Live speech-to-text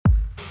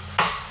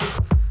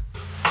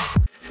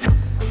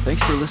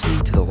Thanks for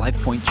listening to the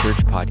LifePoint Church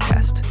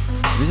podcast.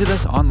 Visit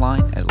us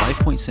online at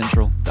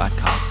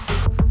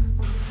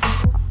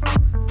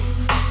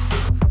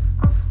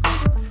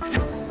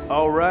lifepointcentral.com.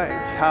 All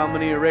right, how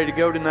many are ready to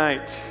go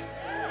tonight?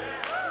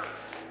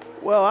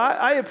 Well,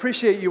 I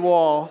appreciate you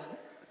all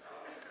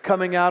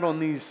coming out on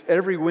these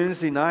every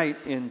Wednesday night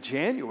in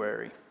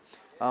January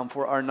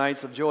for our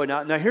Nights of Joy.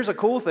 Now here's a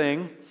cool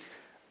thing.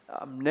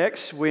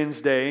 Next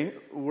Wednesday,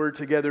 we're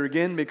together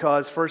again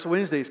because First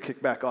Wednesdays kick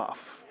back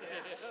off.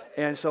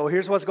 And so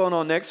here's what's going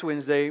on next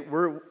Wednesday.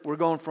 We're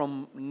going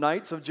from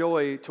Nights of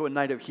Joy to a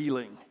night of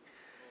healing.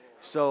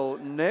 So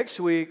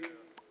next week,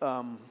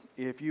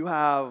 if you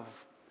have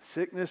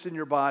sickness in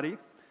your body,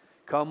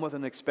 come with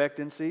an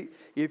expectancy.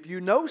 If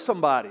you know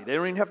somebody, they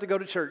don't even have to go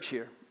to church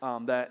here,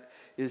 that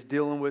is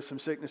dealing with some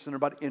sickness in their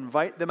body,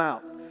 invite them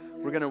out.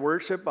 We're going to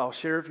worship. I'll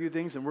share a few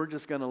things, and we're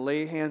just going to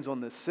lay hands on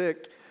the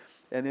sick.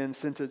 And then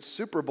since it's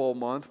Super Bowl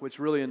month, which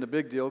really isn't a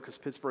big deal because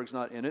Pittsburgh's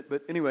not in it,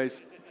 but anyways,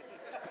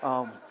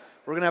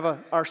 we're going to have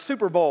our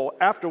Super Bowl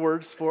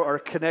afterwards for our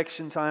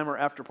connection time or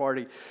after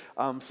party.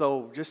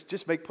 So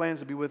just make plans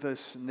to be with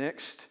us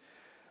next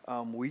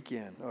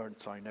weekend.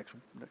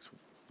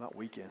 Not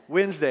weekend.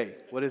 Wednesday.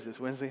 What is this,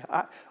 Wednesday?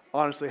 I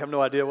honestly have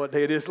no idea what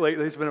day it is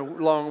lately. It's been a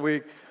long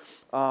week.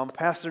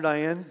 Pastor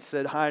Diane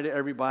said hi to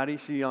everybody.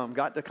 She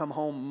got to come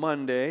home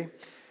Monday.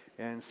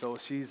 And so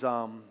she's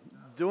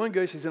doing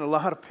good. She's in a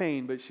lot of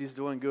pain, but she's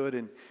doing good.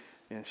 And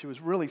she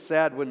was really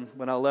sad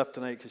when I left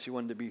tonight because she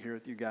wanted to be here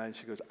with you guys.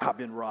 She goes, I've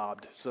been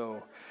robbed.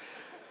 So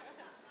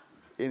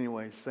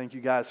anyways, thank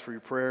you guys for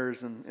your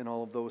prayers and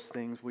all of those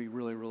things. We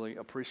really, really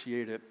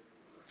appreciate it.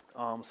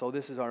 So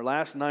this is our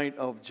last night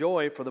of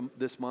joy for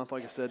this month.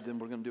 Like I said, then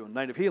we're going to do a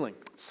night of healing.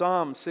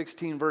 Psalm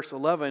 16, verse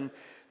 11.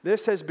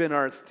 This has been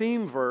our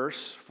theme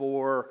verse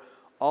for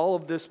all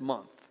of this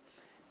month.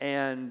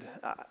 And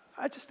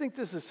I just think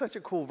this is such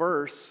a cool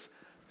verse.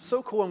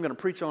 So cool, I'm going to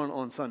preach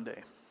on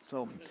Sunday.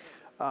 So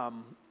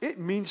it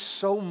means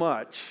so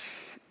much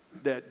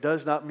that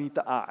does not meet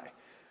the eye.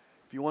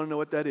 If you want to know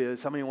what that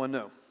is, how many want to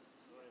know?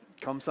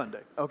 Come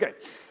Sunday. Okay.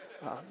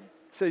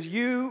 It says,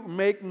 you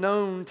make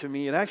known to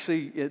me, and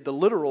actually the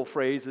literal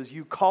phrase is,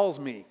 you cause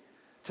me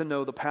to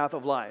know the path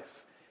of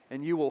life.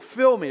 And you will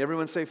fill me,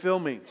 everyone say fill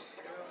me.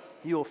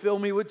 You will fill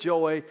me with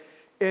joy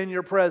in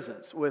your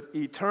presence, with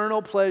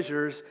eternal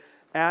pleasures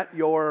at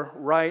your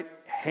right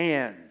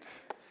hand.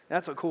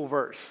 That's a cool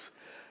verse.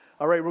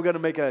 All right, we're going to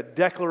make a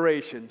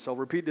declaration. So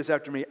repeat this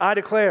after me. I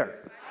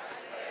declare,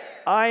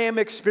 I am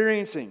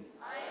experiencing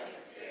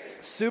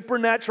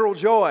supernatural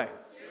joy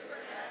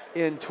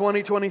in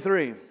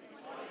 2023.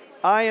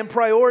 I am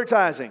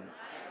prioritizing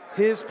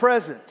His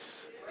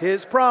presence,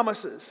 His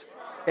promises,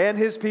 and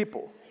His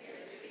people.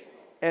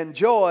 And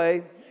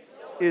joy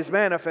is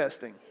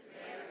manifesting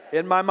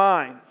in my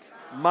mind,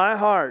 my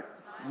heart,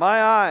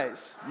 my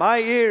eyes, my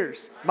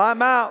ears, my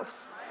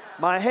mouth,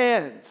 my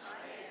hands,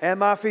 and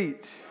my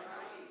feet.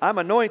 I'm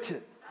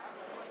anointed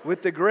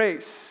with the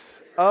grace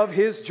of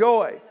His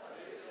joy,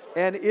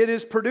 and it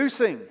is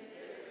producing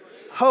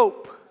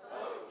hope,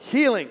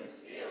 healing,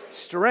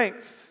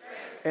 strength,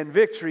 and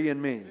victory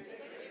in me.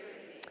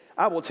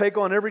 I will take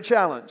on every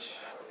challenge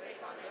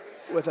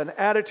with an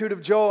attitude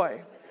of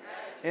joy,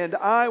 and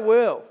I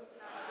will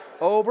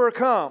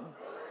overcome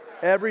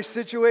every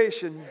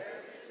situation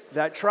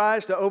that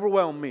tries to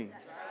overwhelm me.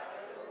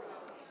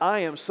 I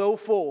am so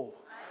full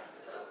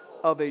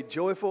of a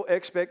joyful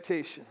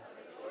expectation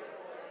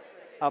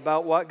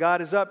about what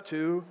God is up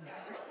to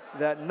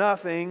that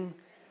nothing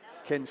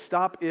can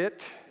stop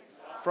it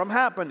from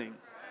happening.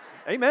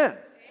 Amen.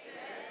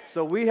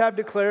 So we have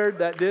declared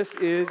that this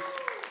is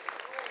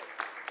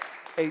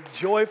a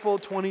joyful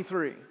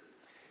 23.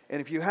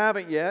 And if you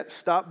haven't yet,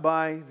 stop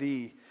by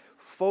the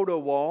photo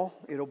wall.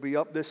 It'll be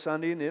up this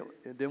Sunday, and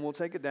then we'll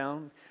take it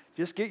down.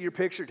 Just get your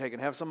picture taken.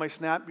 Have somebody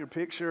snap your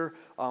picture.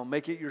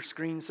 Make it your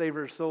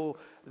screensaver. So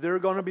there are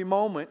going to be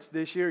moments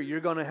this year you're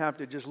going to have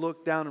to just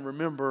look down and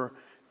remember,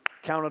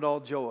 count it all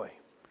joy.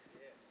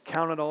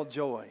 Count it all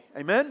joy.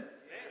 Amen?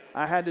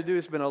 I had to do,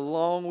 it's been a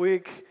long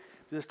week.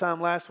 This time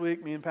last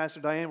week, me and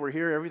Pastor Diane were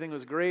here. Everything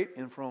was great.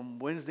 And from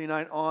Wednesday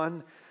night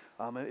on,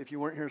 if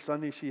you weren't here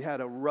Sunday, she had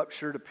a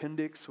ruptured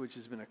appendix, which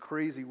has been a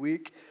crazy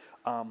week.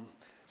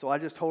 So I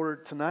just told her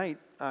tonight,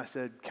 I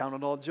said, count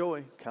it all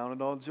joy, count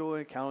it all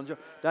joy, count it all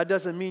joy. That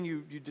doesn't mean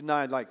you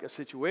deny like a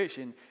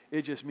situation.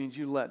 It just means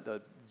you let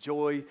the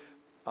joy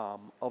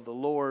of the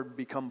Lord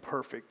become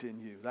perfect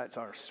in you. That's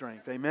our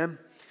strength. Amen?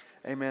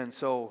 Amen.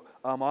 So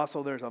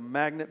also there's a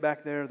magnet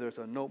back there. There's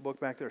a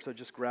notebook back there. So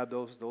just grab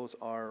those. Those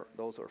are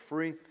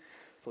free.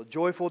 So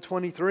Joyful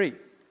 23.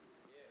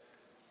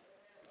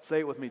 Say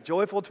it with me.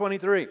 Joyful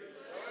 23.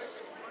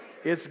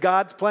 It's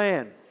God's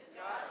plan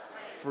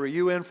for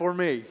you and for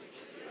me.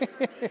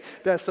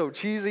 That's so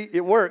cheesy.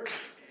 It works.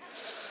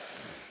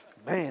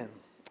 Man.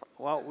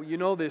 Well, you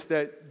know this,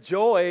 that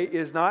joy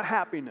is not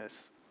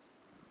happiness.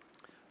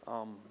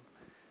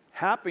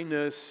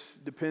 Happiness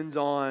depends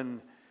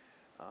on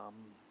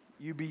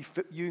you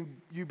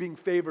being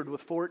favored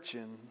with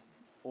fortune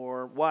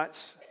or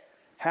what's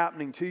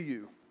happening to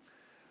you.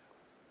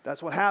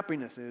 That's what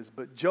happiness is.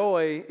 But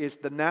joy is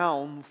the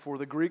noun for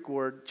the Greek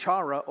word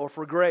chara, or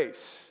for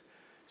grace.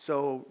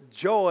 So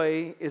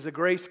joy is a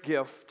grace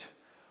gift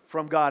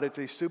from God. It's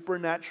a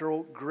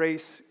supernatural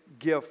grace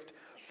gift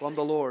from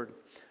the Lord.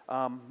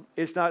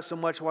 It's not so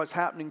much what's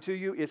happening to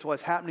you, it's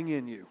what's happening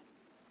in you.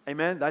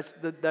 Amen? That's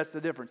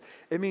the difference.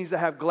 It means to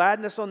have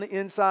gladness on the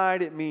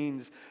inside. It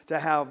means to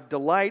have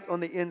delight on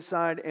the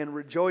inside and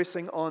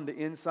rejoicing on the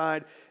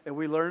inside. And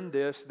we learned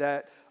this,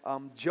 that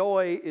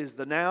joy is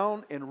the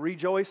noun and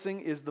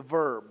rejoicing is the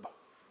verb.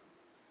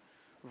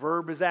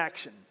 Verb is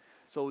action.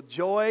 So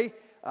joy,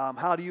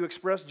 how do you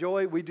express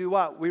joy? We do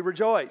what? We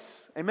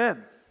rejoice.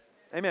 Amen.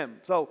 Amen.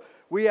 So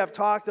we have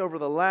talked over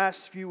the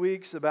last few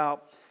weeks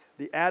about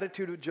the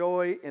attitude of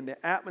joy and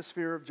the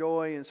atmosphere of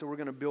joy, and so we're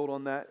going to build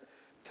on that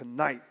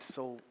tonight.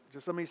 So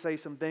just let me say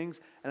some things,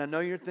 and I know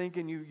you're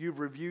thinking you've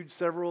reviewed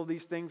several of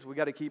these things. We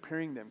got to keep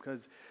hearing them,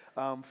 because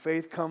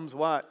faith comes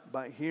what?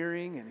 By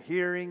hearing and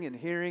hearing and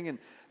hearing, and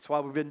that's why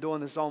we've been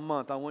doing this all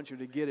month. I want you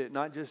to get it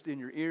not just in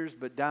your ears,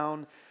 but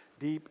down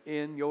deep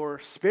in your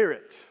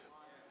spirit.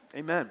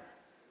 Amen.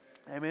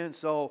 Amen.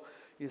 So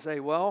you say,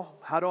 well,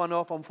 how do I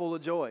know if I'm full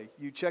of joy?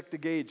 You check the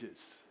gauges,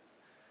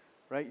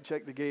 right? You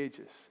check the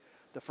gauges.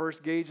 The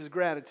first gauge is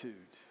gratitude.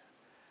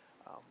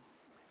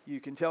 You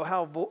can tell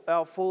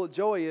how full of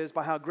joy is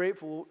by how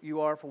grateful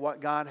you are for what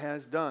God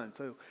has done.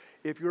 So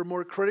if you're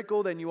more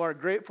critical than you are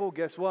grateful,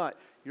 guess what?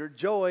 Your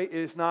joy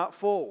is not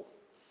full.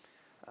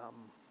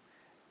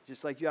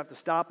 Just like you have to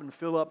stop and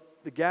fill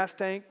up the gas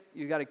tank,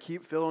 you got to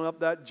keep filling up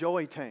that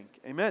joy tank.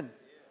 Amen.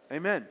 Yeah.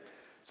 Amen.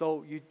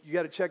 So you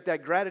got to check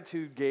that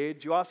gratitude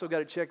gauge. You also got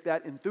to check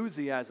that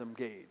enthusiasm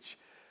gauge.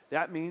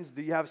 That means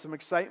that you have some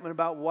excitement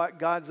about what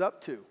God's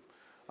up to.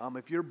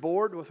 If you're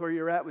bored with where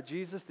you're at with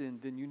Jesus, then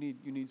you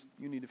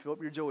need to fill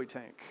up your joy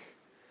tank.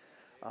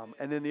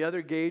 And then the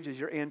other gauge is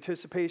your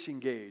anticipation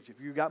gauge. If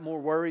you've got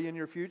more worry in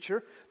your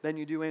future than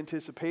you do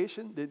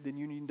anticipation, then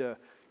you need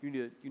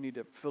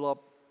to fill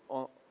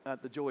up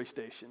at the joy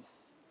station.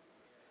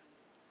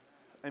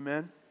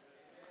 Amen.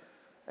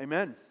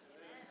 Amen.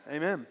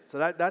 Amen. So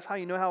that's how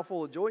you know how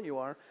full of joy you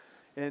are.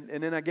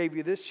 And then I gave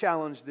you this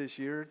challenge this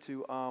year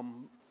to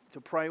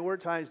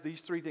prioritize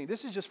these three things.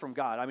 This is just from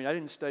God. I mean, I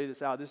didn't study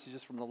this out. This is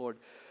just from the Lord.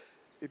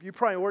 If you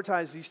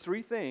prioritize these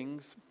three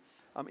things,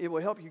 it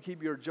will help you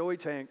keep your joy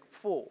tank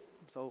full.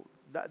 So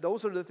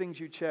those are the things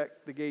you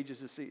check the gauges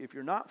to see if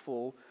you're not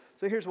full.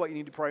 So here's what you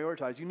need to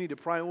prioritize. You need to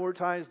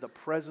prioritize the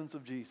presence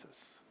of Jesus.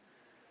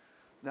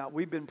 Now,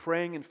 we've been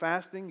praying and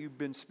fasting. You've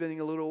been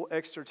spending a little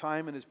extra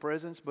time in His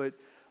presence, but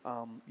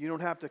you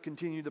don't have to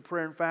continue the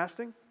prayer and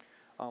fasting.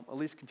 At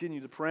least continue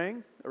the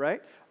praying, all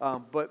right?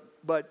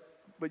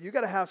 But you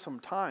got to have some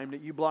time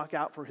that you block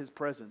out for His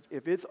presence.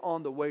 If it's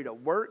on the way to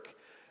work,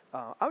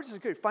 I would just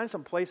encourage you, find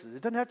some places.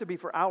 It doesn't have to be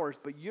for hours,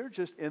 but you're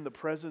just in the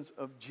presence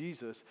of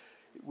Jesus.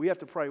 We have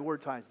to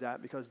prioritize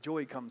that because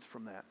joy comes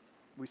from that.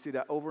 We see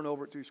that over and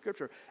over through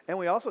Scripture. And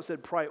we also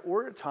said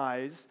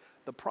prioritize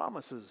the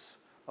promises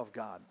of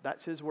God.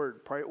 That's His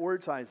word.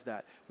 Prioritize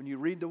that. When you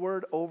read the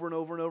word over and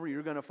over and over,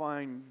 you're going to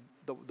find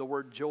the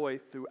word joy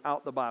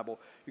throughout the Bible.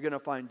 You're going to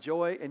find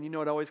joy, and you know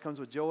what always comes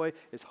with joy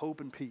is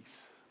hope and peace.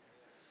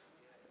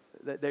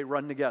 They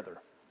run together,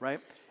 right?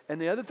 And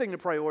the other thing to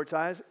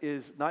prioritize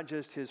is not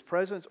just His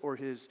presence or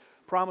His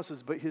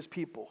promises, but His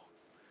people.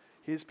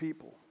 His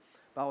people.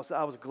 I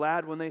was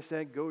glad when they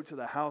said, go to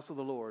the house of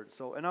the Lord.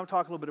 So, and I'll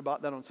talk a little bit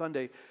about that on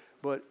Sunday,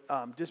 but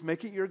just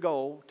make it your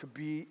goal to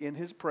be in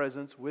His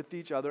presence with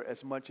each other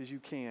as much as you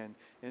can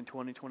in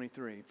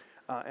 2023.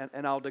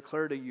 And I'll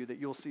declare to you that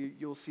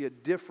you'll see a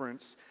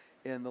difference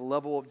in the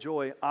level of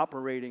joy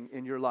operating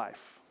in your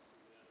life.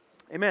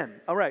 Amen.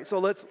 All right, so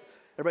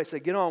everybody say,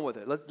 get on with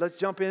it. Let's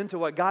jump into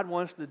what God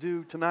wants to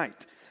do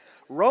tonight.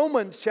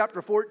 Romans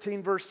chapter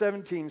 14, verse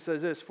 17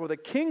 says this, for the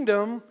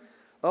kingdom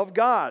of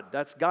God,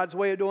 that's God's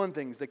way of doing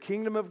things. The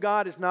kingdom of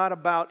God is not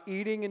about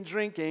eating and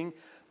drinking,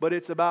 but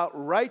it's about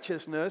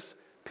righteousness,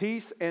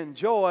 peace, and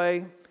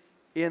joy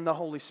in the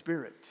Holy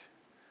Spirit.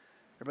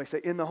 Everybody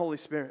say, in the Holy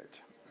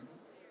Spirit.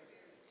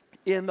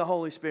 In the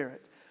Holy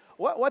Spirit.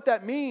 What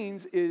that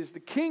means is the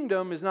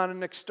kingdom is not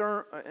an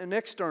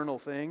external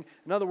thing.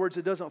 In other words,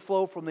 it doesn't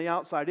flow from the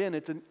outside in.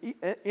 It's an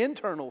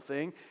internal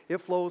thing. It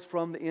flows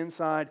from the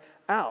inside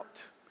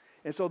out.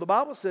 And so the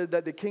Bible said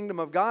that the kingdom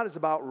of God is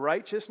about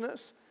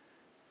righteousness,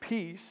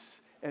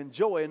 peace, and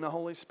joy in the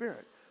Holy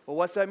Spirit. Well,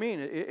 what's that mean?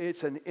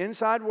 It's an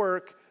inside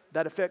work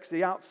that affects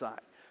the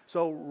outside.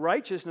 So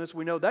righteousness,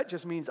 we know that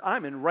just means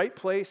I'm in right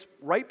place,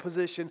 right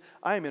position.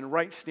 I'm in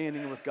right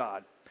standing with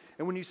God.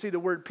 And when you see the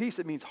word peace,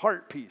 it means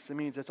heart peace. It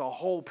means it's a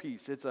whole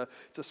peace. It's a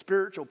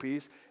spiritual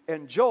peace.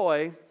 And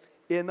joy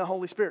in the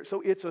Holy Spirit.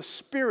 So it's a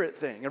spirit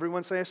thing.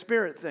 Everyone say a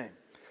spirit thing.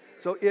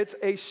 So it's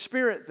a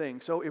spirit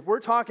thing. So if we're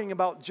talking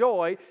about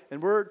joy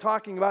and we're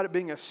talking about it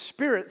being a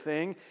spirit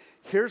thing,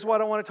 here's what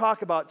I want to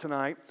talk about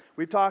tonight.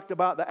 We've talked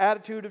about the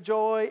attitude of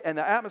joy and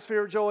the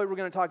atmosphere of joy. We're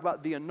going to talk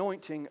about the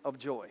anointing of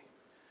joy.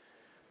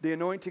 The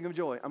anointing of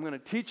joy. I'm going to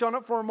teach on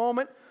it for a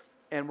moment,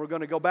 and we're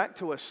going to go back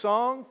to a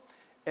song,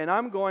 And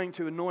I'm going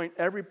to anoint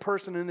every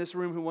person in this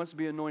room who wants to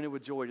be anointed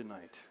with joy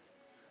tonight.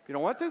 If you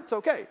don't want to, it's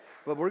okay.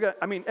 But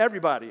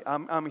everybody.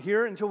 I'm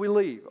here until we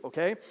leave,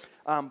 okay?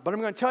 But I'm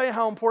going to tell you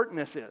how important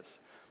this is.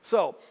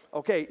 So,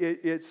 okay,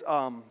 it's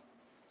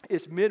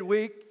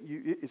midweek.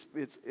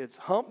 It's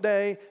hump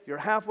day. You're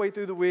halfway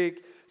through the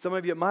week. Some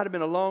of you, it might have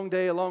been a long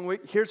day, a long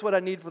week. Here's what I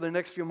need for the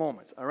next few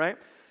moments, all right?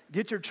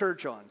 Get your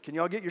church on. Can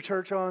y'all get your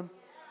church on?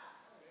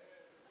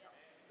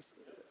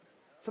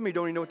 Some of you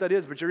don't even know what that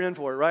is, but you're in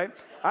for it, right?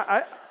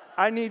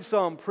 I need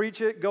some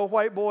preach it, go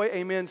white boy,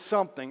 amen,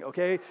 something,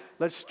 okay?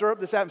 Let's stir up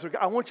this atmosphere.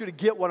 I want you to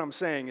get what I'm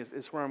saying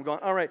is where I'm going.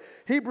 All right,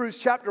 Hebrews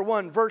chapter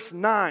 1, verse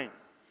 9.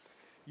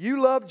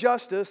 You love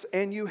justice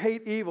and you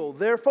hate evil.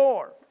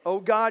 Therefore, O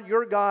God,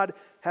 your God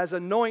has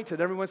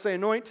anointed. Everyone say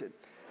anointed.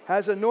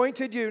 Has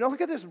anointed you. Now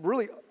look at this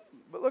really,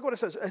 look what it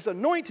says. Has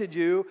anointed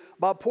you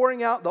by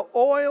pouring out the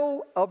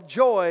oil of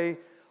joy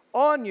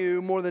on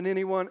you more than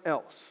anyone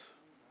else.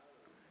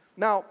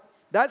 Now,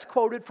 that's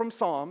quoted from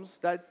Psalms.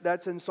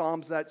 That's in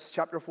Psalms. That's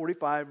chapter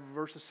 45,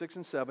 verses 6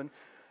 and 7.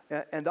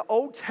 And the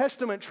Old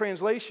Testament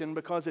translation,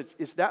 because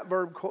it's that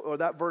verb or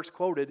that verse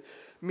quoted,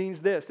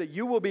 means this, that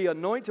you will be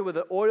anointed with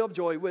the oil of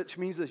joy, which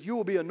means that you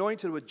will be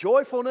anointed with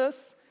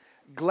joyfulness,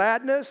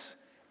 gladness,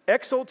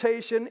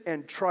 exultation,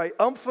 and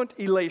triumphant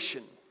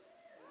elation.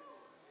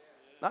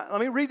 Now,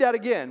 let me read that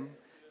again,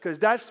 because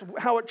that's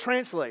how it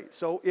translates.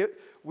 So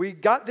we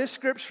got this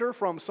scripture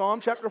from Psalm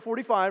chapter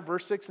 45,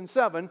 verse 6 and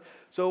 7.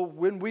 So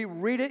when we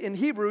read it in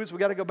Hebrews, we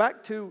got to go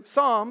back to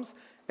Psalms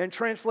and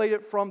translate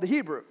it from the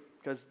Hebrew,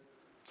 because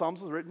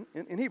Psalms was written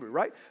in Hebrew,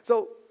 right?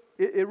 So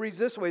it reads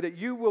this way, that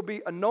you will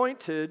be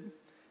anointed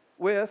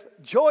with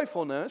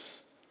joyfulness,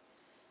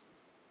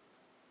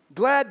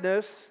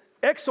 gladness,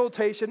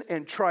 exultation,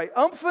 and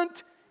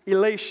triumphant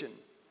elation.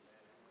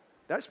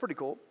 That's pretty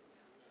cool.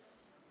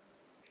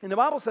 And the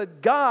Bible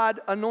said God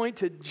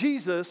anointed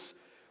Jesus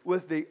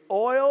with the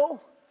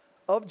oil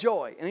of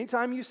joy.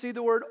 Anytime you see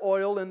the word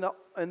oil in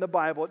the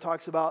Bible, it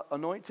talks about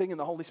anointing and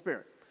the Holy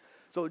Spirit.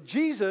 So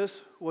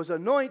Jesus was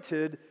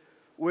anointed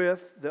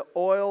with the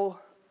oil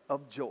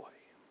of joy.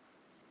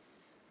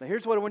 Now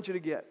here's what I want you to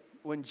get.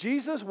 When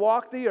Jesus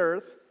walked the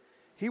earth,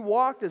 he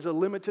walked as a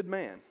limited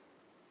man.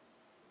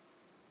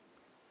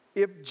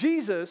 If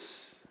Jesus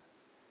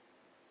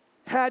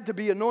had to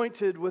be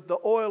anointed with the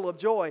oil of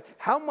joy,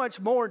 how much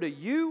more do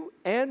you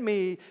and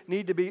me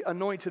need to be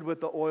anointed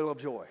with the oil of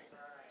joy?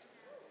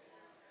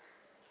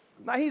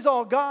 Now, he's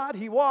all God.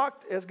 He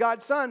walked as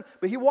God's son,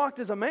 but he walked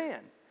as a man.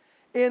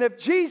 And if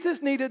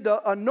Jesus needed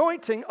the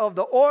anointing of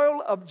the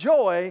oil of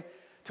joy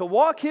to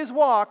walk his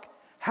walk,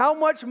 how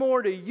much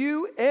more do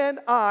you and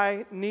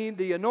I need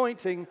the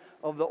anointing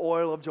of the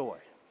oil of joy?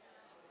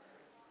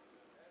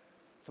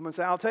 Someone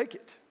say, I'll take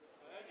it.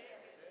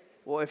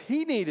 Well, if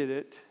he needed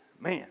it,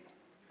 man,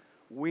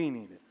 we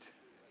need it.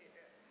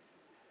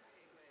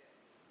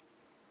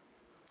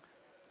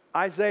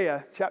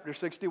 Isaiah chapter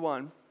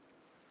 61.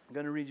 I'm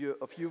going to read you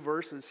a few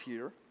verses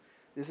here.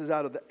 This is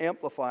out of the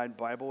Amplified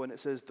Bible, and it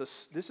says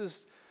this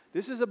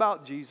is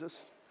about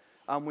Jesus.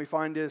 We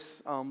find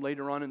this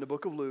later on in the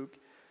book of Luke.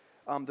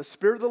 The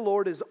Spirit of the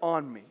Lord is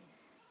on me,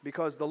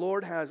 because the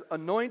Lord has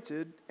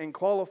anointed and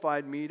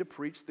qualified me to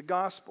preach the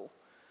gospel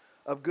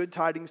of good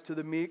tidings to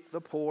the meek,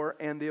 the poor,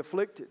 and the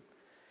afflicted.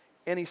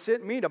 And he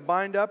sent me to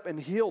bind up and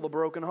heal the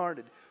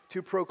brokenhearted,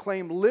 to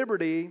proclaim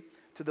liberty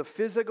to the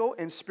physical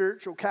and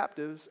spiritual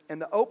captives, and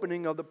the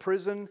opening of the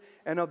prison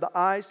and of the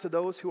eyes to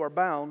those who are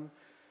bound,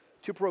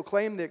 to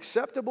proclaim the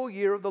acceptable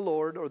year of the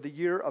Lord, or the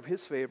year of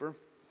his favor,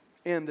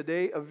 and the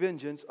day of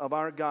vengeance of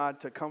our God,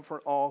 to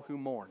comfort all who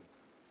mourn.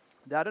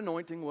 That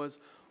anointing was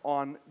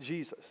on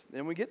Jesus.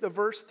 Then we get to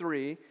verse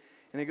 3,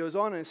 and it goes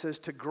on and it says,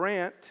 to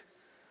grant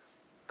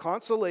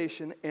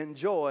consolation and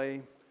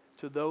joy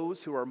to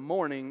those who are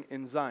mourning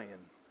in Zion.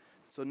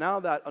 So now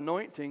that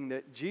anointing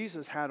that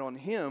Jesus had on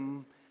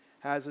him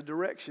has a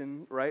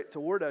direction, right,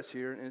 toward us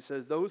here. And it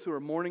says, those who are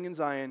mourning in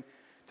Zion,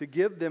 to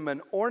give them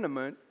an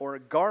ornament or a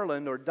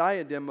garland or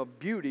diadem of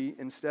beauty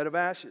instead of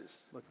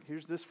ashes. Look,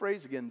 here's this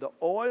phrase again. The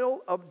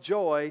oil of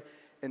joy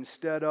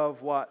instead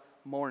of what?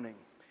 Mourning.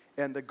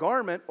 And the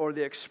garment or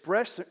the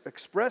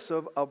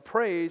expressive of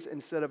praise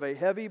instead of a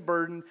heavy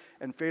burden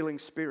and failing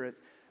spirit,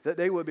 that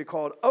they would be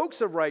called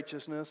oaks of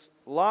righteousness,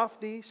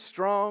 lofty,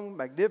 strong,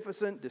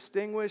 magnificent,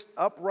 distinguished,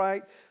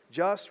 upright,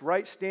 just,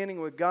 right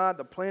standing with God,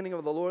 the planting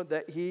of the Lord,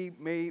 that he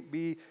may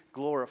be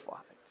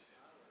glorified.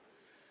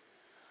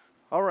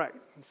 All right,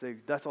 see,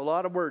 that's a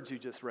lot of words you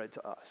just read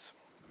to us.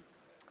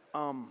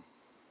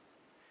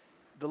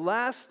 The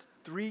last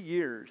 3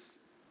 years,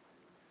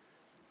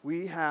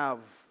 we have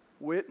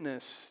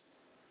witnessed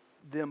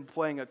them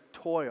playing a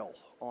toil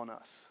on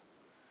us.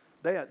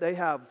 They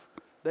have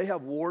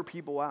wore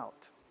people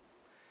out.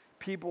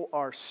 People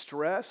are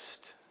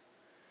stressed,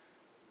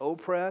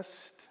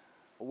 oppressed,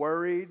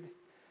 worried,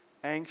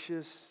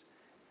 anxious,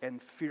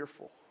 and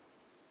fearful.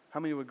 How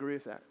many would agree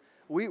with that?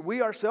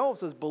 We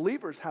ourselves as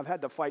believers have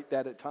had to fight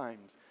that at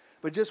times.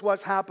 But just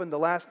what's happened the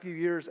last few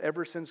years,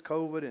 ever since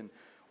COVID and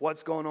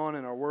what's going on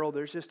in our world,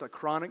 there's just a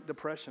chronic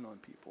depression on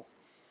people.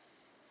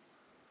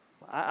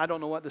 I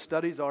don't know what the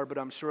studies are, but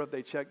I'm sure if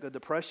they check the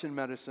depression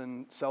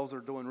medicine, cells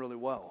are doing really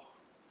well.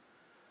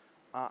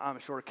 I'm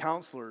sure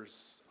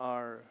counselors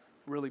are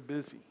really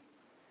busy.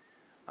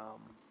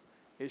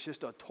 It's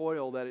just a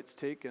toil that it's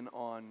taken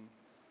on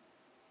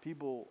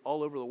people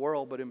all over the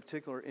world, but in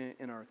particular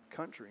in our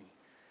country.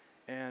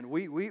 And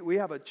we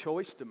have a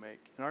choice to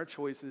make, and our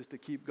choice is to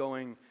keep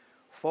going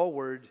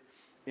forward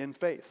in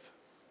faith.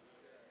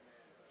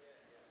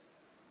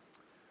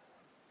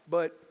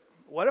 But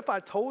what if I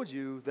told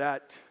you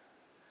that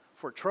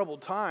for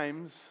troubled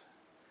times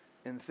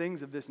and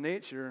things of this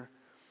nature,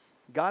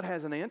 God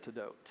has an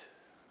antidote?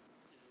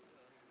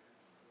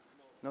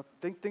 Now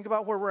think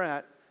about where we're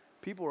at.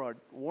 People are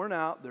worn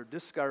out, they're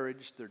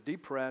discouraged, they're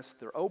depressed,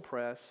 they're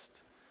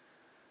oppressed,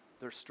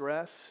 they're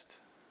stressed,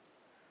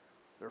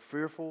 they're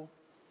fearful.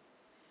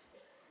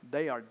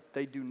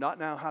 They do not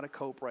know how to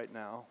cope right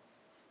now.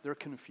 They're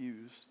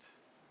confused.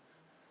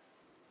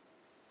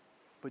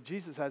 But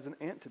Jesus has an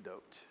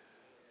antidote.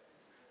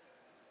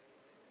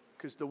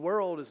 Because the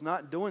world is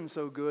not doing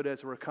so good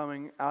as we're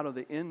coming out of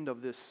the end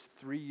of this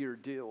 3-year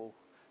deal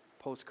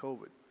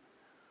post-COVID.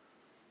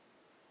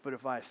 But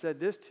if I said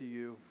this to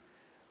you,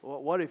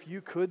 well, what if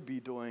you could be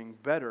doing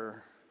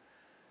better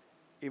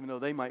even though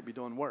they might be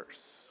doing worse?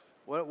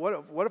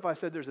 What if I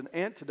said there's an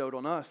antidote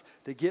on us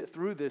to get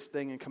through this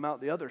thing and come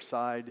out the other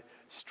side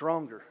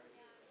stronger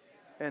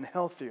and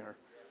healthier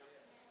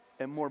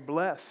and more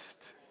blessed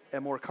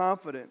and more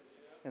confident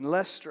and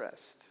less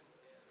stressed?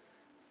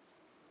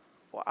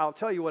 Well, I'll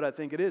tell you what I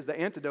think it is. The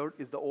antidote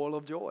is the oil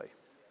of joy.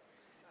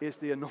 It's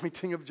the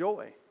anointing of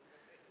joy.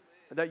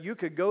 That you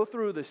could go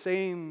through the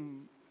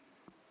same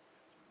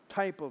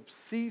type of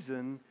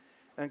season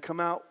and come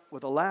out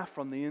with a laugh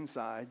from the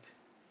inside,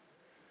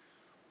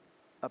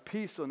 a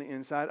peace on the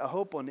inside, a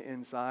hope on the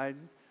inside.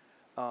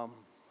 Are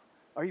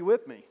you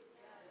with me?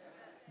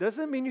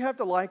 Doesn't mean you have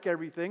to like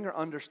everything or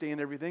understand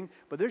everything,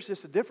 but there's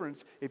just a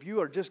difference. If you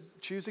are just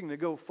choosing to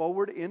go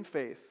forward in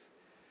faith,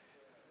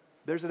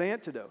 there's an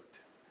antidote.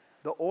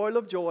 The oil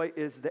of joy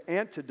is the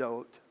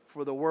antidote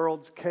for the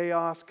world's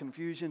chaos,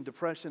 confusion,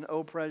 depression,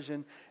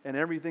 oppression, and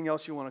everything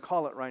else you want to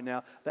call it right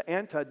now. The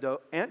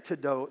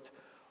antidote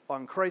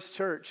on Christ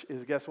Church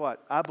is, guess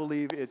what? I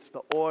believe it's the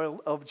oil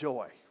of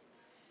joy.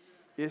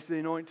 It's the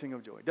anointing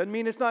of joy. Doesn't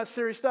mean it's not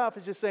serious stuff.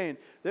 It's just saying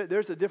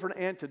there's a different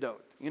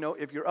antidote. You know,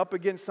 if you're up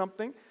against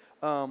something,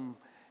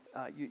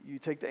 you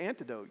take the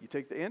antidote. You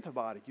take the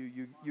antibiotic.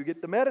 You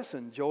get the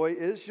medicine. Joy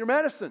is your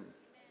medicine.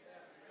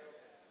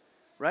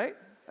 Right?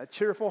 A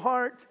cheerful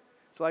heart.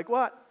 It's like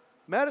what?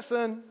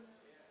 Medicine.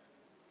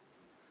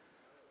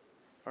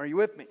 Are you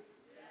with me?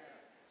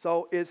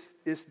 So it's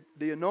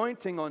the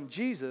anointing on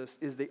Jesus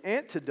is the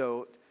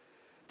antidote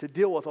to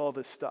deal with all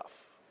this stuff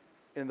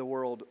in the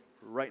world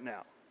right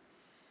now.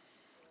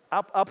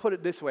 I'll put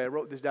it this way. I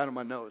wrote this down in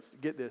my notes.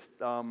 Get this.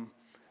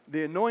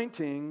 The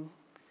anointing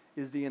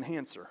is the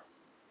enhancer.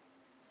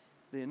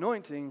 The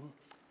anointing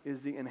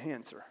is the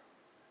enhancer.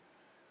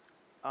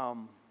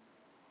 The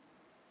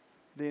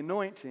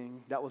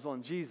anointing that was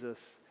on Jesus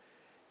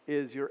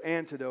is your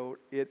antidote.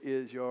 It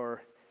is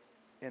your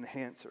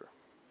enhancer.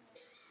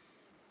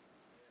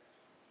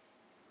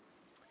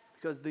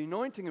 Because the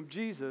anointing of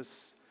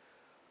Jesus,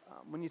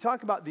 when you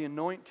talk about the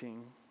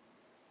anointing,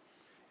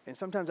 and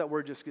sometimes that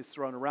word just gets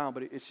thrown around,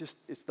 but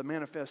it's the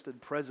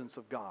manifested presence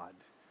of God.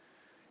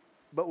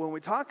 But when we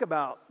talk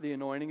about the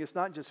anointing, it's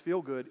not just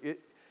feel good.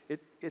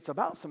 It's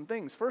about some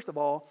things. First of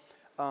all,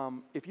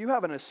 if you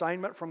have an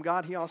assignment from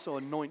God, He also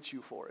anoints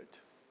you for it.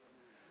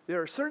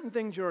 There are certain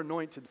things you're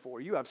anointed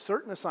for. You have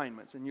certain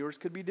assignments, and yours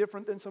could be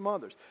different than some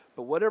others.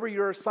 But whatever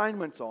your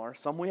assignments are,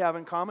 some we have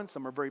in common,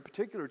 some are very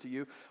particular to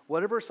you.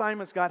 Whatever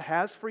assignments God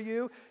has for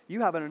you,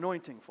 you have an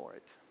anointing for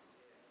it.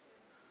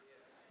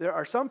 There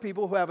are some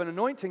people who have an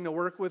anointing to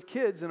work with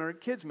kids in our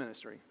kids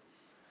ministry.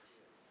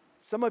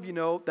 Some of you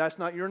know that's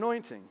not your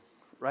anointing,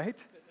 right?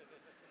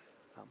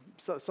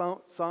 So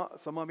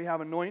some of you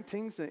have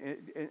anointings,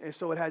 and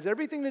so it has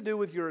everything to do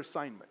with your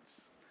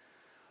assignments.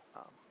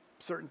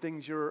 Certain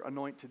things you're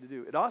anointed to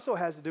do. It also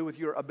has to do with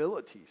your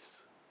abilities.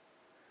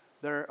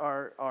 There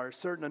are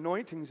certain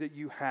anointings that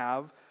you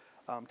have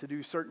to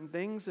do certain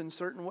things in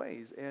certain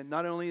ways. And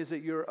not only is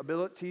it your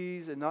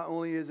abilities, and not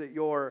only is it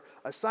your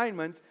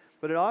assignments,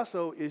 but it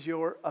also is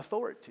your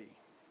authority.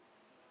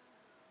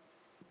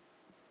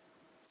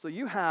 So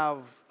you have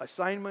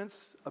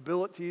assignments,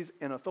 abilities,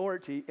 and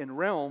authority in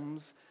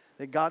realms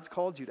that God's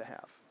called you to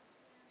have.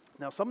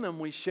 Now, some of them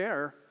we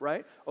share,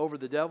 right, over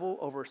the devil,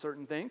 over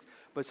certain things,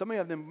 but some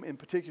of them in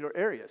particular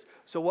areas.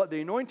 So what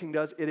the anointing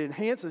does, it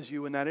enhances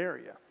you in that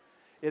area.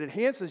 It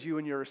enhances you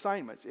in your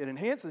assignments. It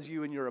enhances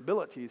you in your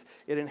abilities.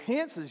 It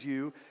enhances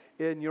you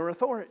in your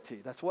authority.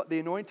 That's what the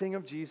anointing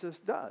of Jesus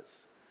does.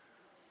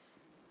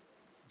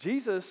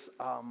 Jesus,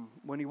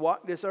 when He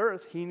walked this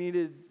earth, He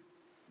needed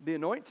the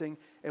anointing.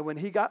 And when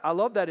He got, I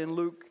love that in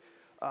Luke,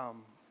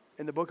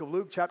 in the book of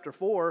Luke chapter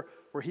 4,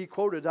 where He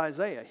quoted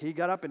Isaiah. He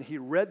got up and He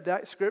read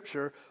that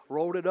scripture,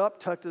 rolled it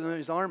up, tucked it in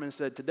His arm, and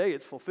said, today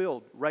it's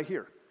fulfilled right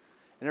here.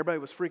 And everybody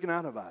was freaking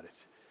out about it.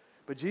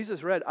 But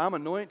Jesus read, I'm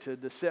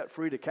anointed to set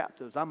free the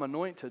captives. I'm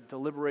anointed to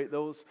liberate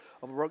those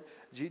of a broken.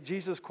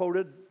 Jesus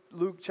quoted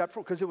Luke chapter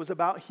 4 because it was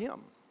about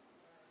him.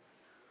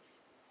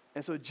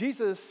 And so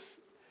Jesus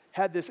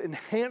had this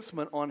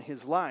enhancement on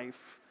his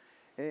life.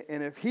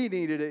 And if he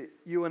needed it,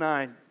 you and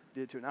I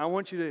did too. Now I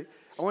want you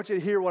to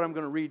hear what I'm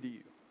going to read to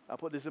you. I'll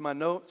put this in my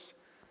notes.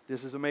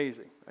 This is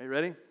amazing. Are you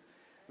ready?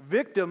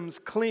 Victims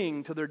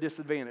cling to their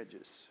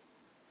disadvantages.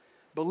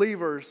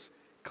 Believers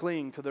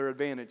cling to their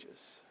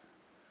advantages.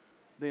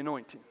 The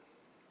anointing.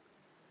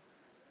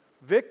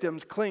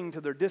 Victims cling to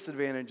their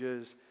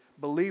disadvantages.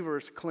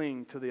 Believers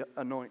cling to the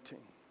anointing.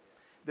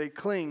 They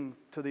cling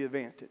to the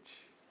advantage.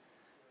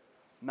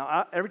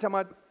 Now, every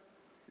time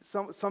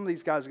some of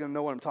these guys are going to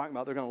know what I'm talking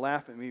about. They're going to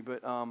laugh at me,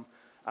 but I'm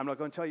not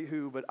going to tell you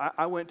who. But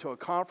I went to a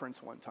conference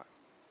one time.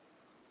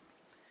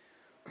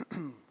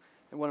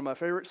 And one of my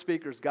favorite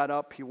speakers got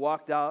up. He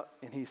walked out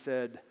and he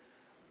said,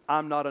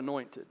 I'm not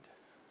anointed.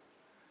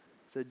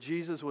 He said,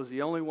 Jesus was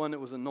the only one that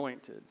was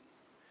anointed.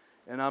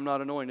 And I'm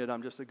not anointed.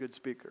 I'm just a good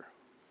speaker.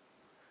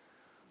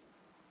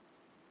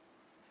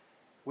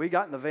 We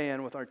got in the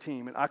van with our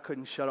team, and I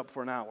couldn't shut up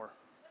for an hour.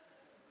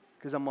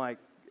 Because I'm like,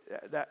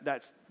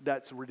 that's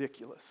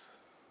ridiculous.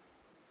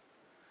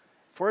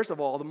 First of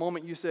all, the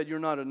moment you said you're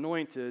not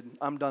anointed,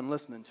 I'm done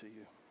listening to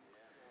you.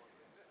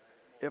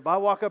 If I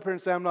walk up here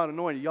and say I'm not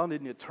anointed, y'all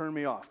need to turn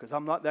me off because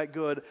I'm not that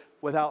good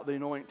without the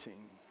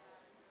anointing.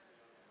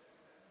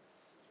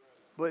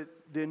 But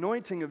the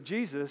anointing of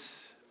Jesus,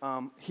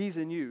 he's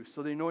in you,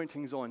 so the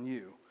anointing's on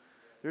you.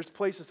 There's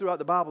places throughout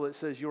the Bible that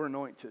says you're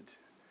anointed.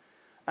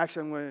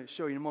 Actually, I'm going to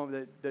show you in a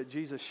moment that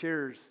Jesus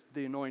shares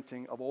the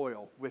anointing of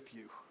oil with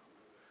you.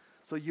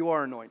 So you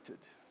are anointed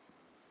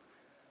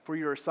for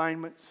your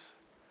assignments,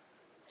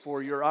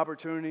 for your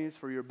opportunities,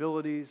 for your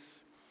abilities.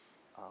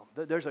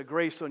 There's a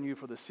grace on you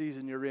for the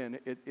season you're in.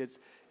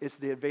 It's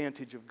the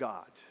advantage of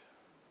God.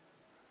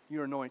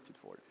 You're anointed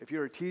for it. If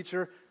you're a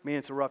teacher, man,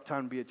 it's a rough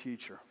time to be a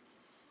teacher.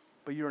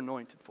 But you're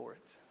anointed for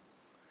it.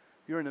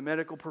 If you're in the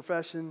medical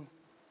profession,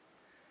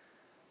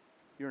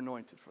 you're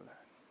anointed for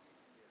that.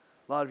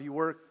 A lot of you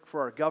work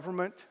for our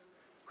government,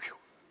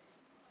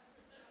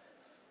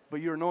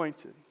 but you're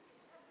anointed.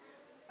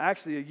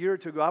 Actually, a year or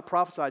two ago, I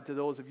prophesied to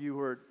those of you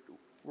who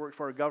work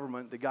for our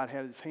government that God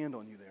had his hand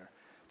on you there.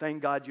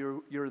 Thank God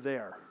you're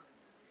there.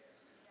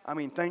 I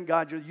mean, thank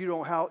God you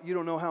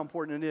don't know how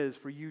important it is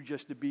for you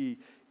just to be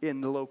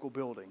in the local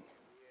building.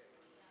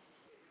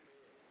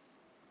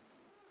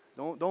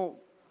 Don't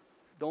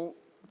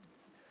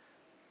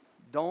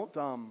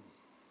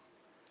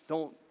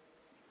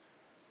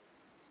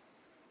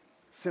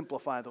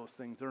simplify those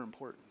things. They're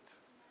important.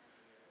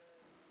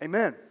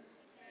 Amen.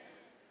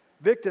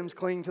 Victims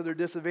cling to their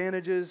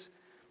disadvantages,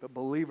 but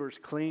believers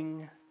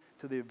cling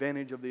to the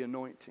advantage of the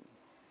anointing.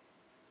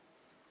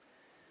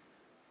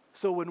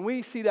 So when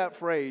we see that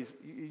phrase,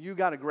 you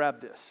got to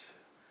grab this.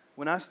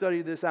 When I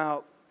studied this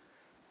out,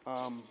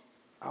 I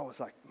was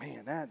like,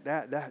 man,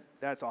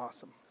 that's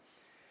awesome.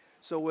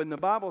 So when the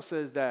Bible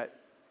says that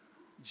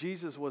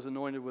Jesus was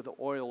anointed with the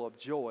oil of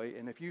joy,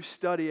 and if you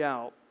study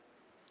out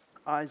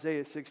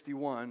Isaiah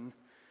 61,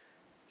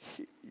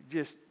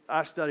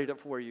 I studied it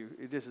for you.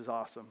 This is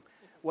awesome.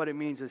 What it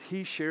means is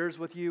he shares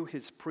with you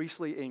his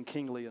priestly and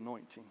kingly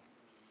anointing.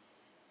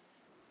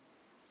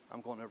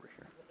 I'm going over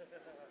here.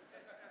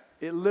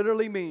 It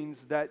literally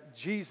means that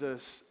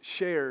Jesus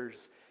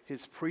shares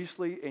his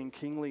priestly and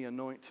kingly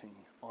anointing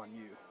on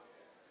you.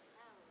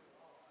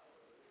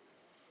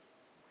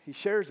 He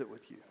shares it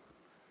with you.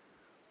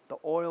 The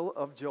oil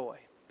of joy,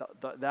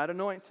 that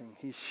anointing,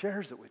 he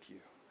shares it with you.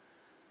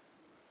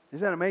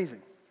 Isn't that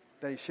amazing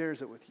that he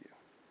shares it with you?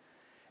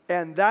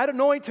 And that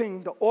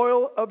anointing, the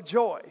oil of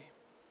joy,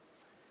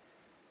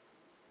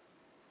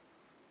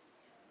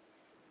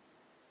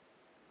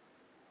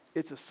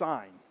 it's a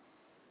sign.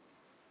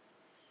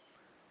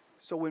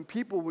 So when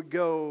people would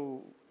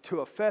go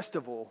to a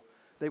festival,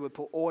 they would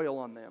put oil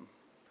on them.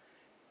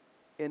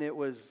 And it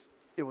was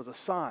a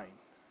sign.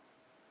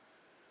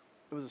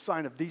 It was a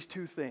sign of these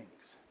two things: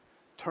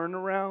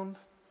 turnaround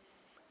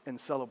and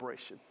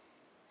celebration.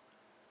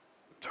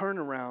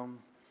 Turnaround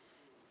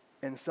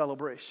and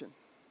celebration.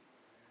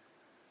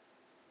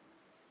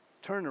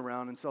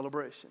 Turnaround and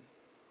celebration.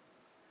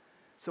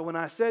 So when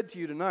I said to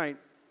you tonight,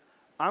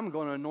 I'm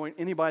going to anoint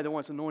anybody that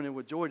wants anointed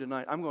with joy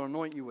tonight, I'm going to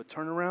anoint you with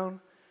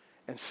turnaround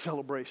and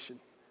celebration.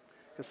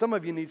 Because some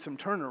of you need some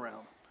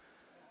turnaround.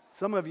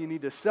 Some of you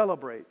need to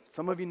celebrate.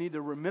 Some of you need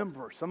to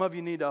remember. Some of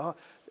you need to...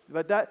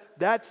 But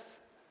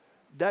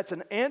that's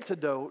an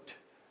antidote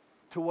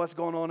to what's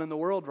going on in the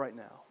world right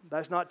now.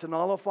 That's not to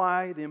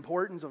nullify the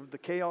importance of the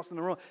chaos in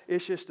the world.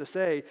 It's just to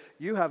say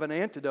you have an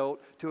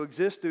antidote to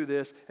exist through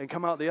this and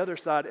come out the other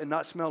side and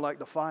not smell like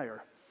the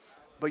fire.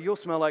 But you'll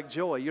smell like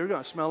joy. You're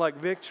going to smell like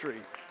victory.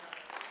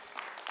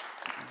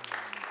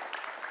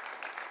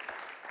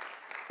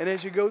 And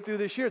as you go through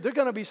this year, there are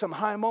going to be some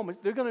high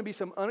moments. There are going to be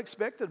some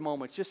unexpected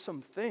moments, just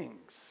some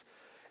things.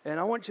 And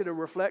I want you to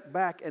reflect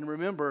back and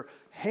remember,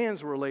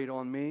 hands were laid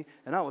on me,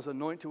 and I was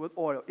anointed with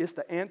oil. It's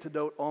the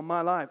antidote on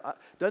my life.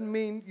 Doesn't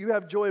mean you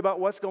have joy about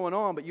what's going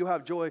on, but you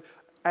have joy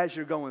as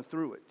you're going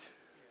through it.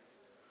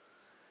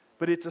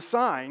 But it's a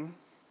sign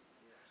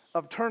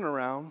of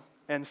turnaround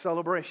and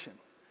celebration.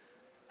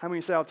 How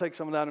many say, I'll take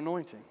some of that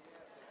anointing?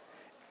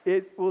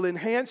 It will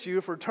enhance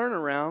you for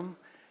turnaround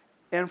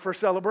and for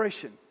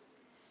celebration.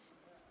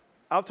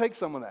 I'll take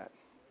some of that.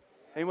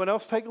 Anyone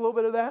else take a little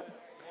bit of that?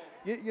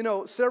 You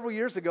know, several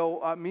years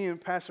ago, me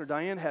and Pastor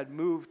Diane had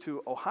moved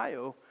to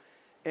Ohio,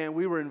 and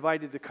we were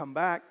invited to come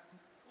back.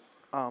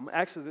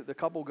 Actually, the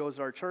couple goes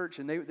to our church,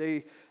 and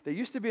they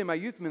used to be in my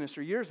youth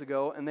ministry years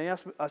ago, and they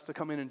asked us to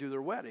come in and do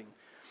their wedding.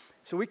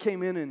 So we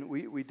came in, and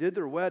we did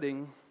their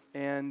wedding,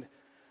 and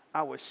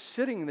I was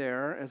sitting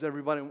there as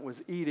everybody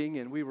was eating,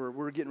 and we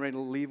were getting ready to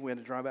leave. We had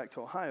to drive back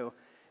to Ohio,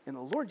 and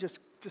the Lord just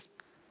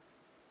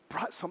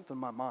brought something to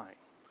my mind.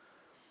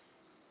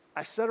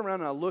 I sat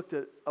around and I looked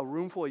at a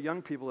room full of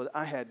young people that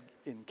I had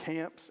in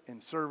camps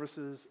and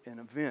services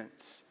and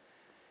events.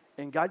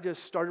 And God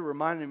just started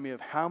reminding me of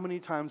how many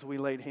times we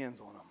laid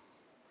hands on them.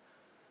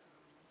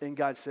 And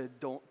God said,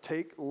 don't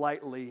take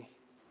lightly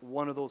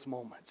one of those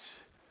moments.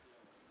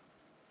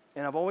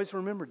 And I've always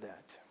remembered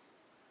that.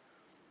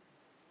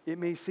 It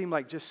may seem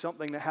like just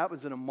something that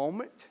happens in a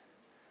moment,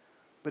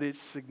 but it's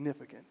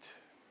significant.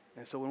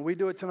 And so when we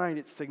do it tonight,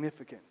 it's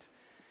significant.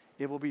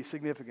 It will be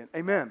significant.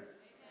 Amen.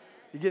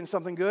 You getting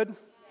something good? Yeah.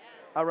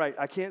 All right,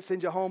 I can't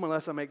send you home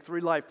unless I make 3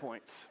 life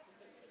points.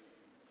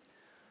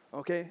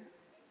 Okay?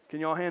 Can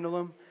y'all handle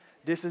them?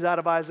 This is out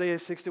of Isaiah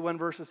 61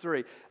 verses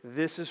 3.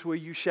 This is where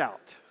you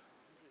shout.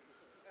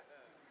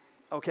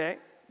 Okay?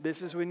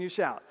 This is when you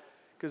shout.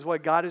 Because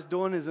what God is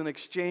doing is an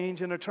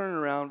exchange and a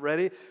turnaround.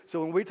 Ready? So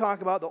when we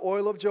talk about the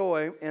oil of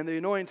joy and the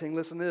anointing,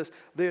 listen to this.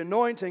 The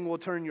anointing will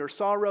turn your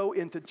sorrow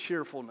into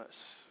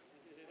cheerfulness.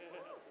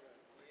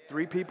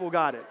 3 people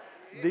got it.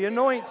 The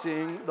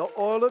anointing, the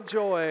oil of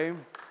joy,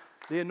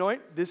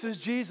 this is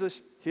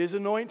Jesus, His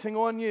anointing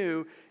on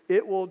you.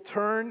 It will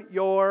turn He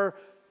will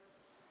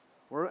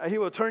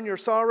turn your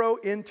sorrow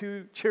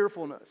into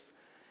cheerfulness.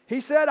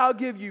 He said, I'll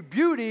give you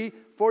beauty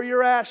for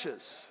your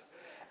ashes.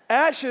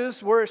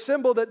 Ashes were a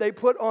symbol that they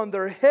put on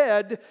their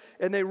head,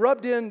 and they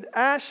rubbed in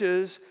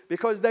ashes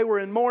because they were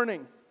in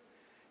mourning.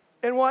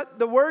 And what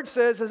the word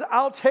says is,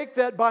 I'll take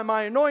that by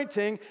my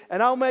anointing,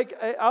 and I'll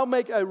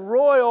make a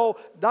royal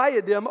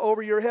diadem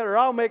over your head, or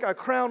I'll make a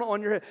crown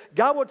on your head.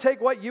 God will take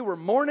what you were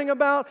mourning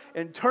about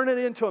and turn it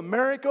into a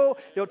miracle.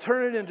 He'll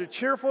turn it into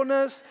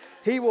cheerfulness.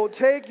 He will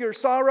take your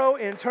sorrow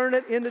and turn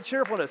it into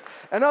cheerfulness.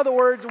 In other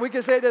words, we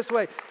can say it this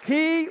way.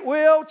 He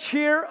will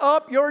cheer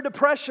up your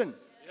depression.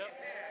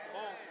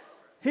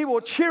 He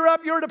will cheer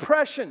up your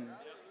depression.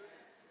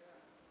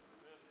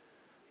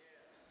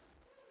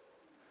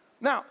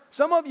 Now,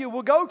 some of you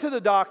will go to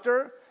the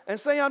doctor and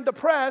say, I'm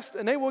depressed,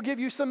 and they will give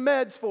you some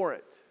meds for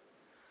it.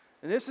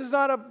 And this is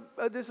not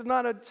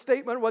a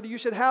statement whether you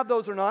should have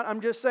those or not.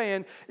 I'm just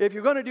saying, if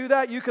you're going to do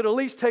that, you could at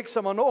least take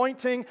some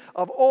anointing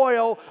of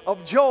oil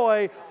of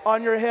joy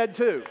on your head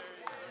too.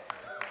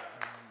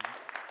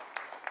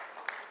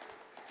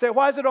 Say,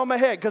 why is it on my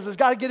head? Because it's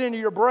got to get into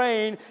your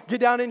brain,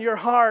 get down into your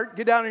heart,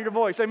 get down in your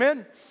voice.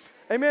 Amen?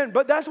 Amen.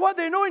 But that's what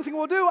the anointing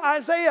will do.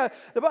 Isaiah,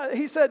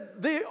 he said,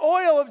 the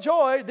oil of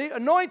joy, the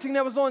anointing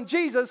that was on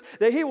Jesus,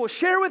 that He will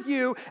share with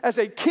you as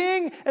a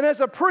king and as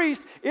a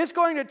priest, is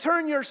going to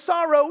turn your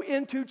sorrow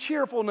into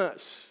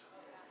cheerfulness.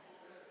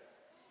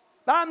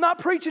 Now, I'm not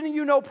preaching to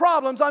you no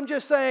problems. I'm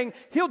just saying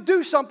He'll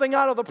do something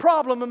out of the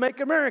problem and make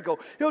a miracle.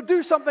 He'll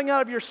do something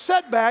out of your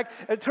setback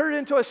and turn it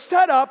into a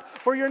setup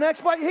for your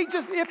next fight.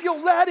 If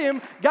you'll let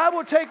Him, God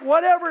will take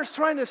whatever is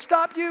trying to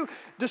stop you,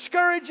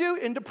 discourage you,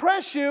 and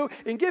depress you,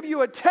 and give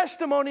you a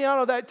testimony out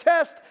of that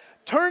test,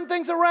 turn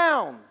things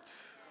around.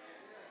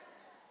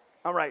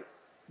 All right.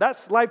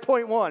 That's life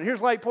point 1.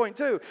 Here's life point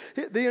 2.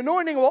 The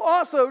anointing will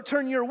also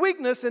turn your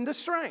weakness into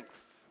strength.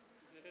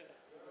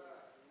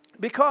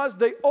 Because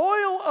the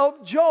oil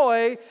of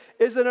joy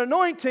is an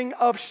anointing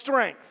of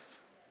strength.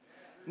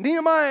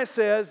 Nehemiah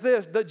says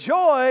this, the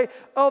joy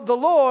of the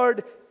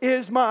Lord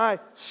is my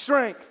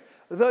strength.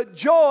 The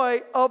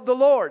joy of the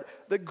Lord,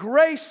 the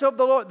grace of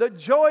the Lord, the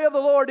joy of the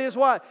Lord is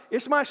what?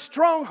 It's my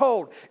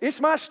stronghold. It's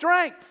my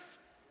strength.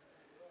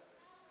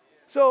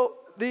 So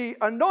the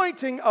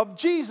anointing of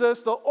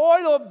Jesus, the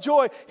oil of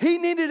joy, He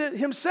needed it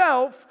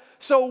Himself,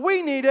 so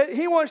we need it.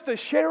 He wants to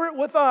share it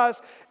with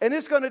us, and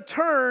it's going to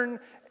turn.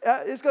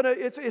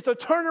 It's a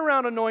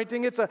turnaround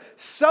anointing. It's a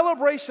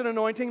celebration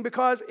anointing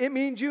because it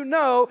means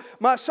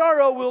my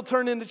sorrow will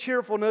turn into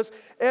cheerfulness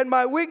and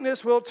my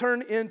weakness will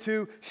turn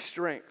into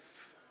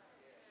strength.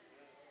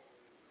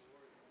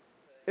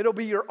 It'll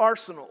be your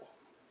arsenal.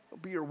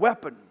 It'll be your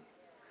weapon.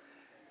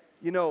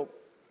 You know,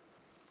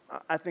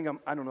 I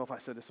don't know if I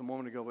said this a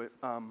moment ago,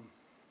 but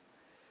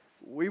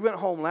we went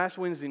home last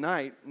Wednesday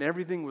night and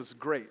everything was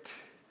great.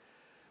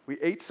 We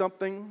ate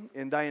something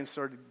and Diane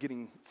started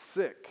getting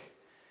sick.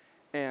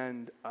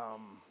 And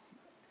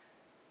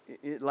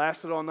it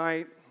lasted all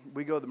night.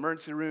 We go to the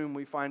emergency room.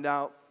 We find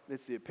out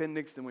it's the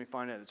appendix. Then we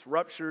find out it's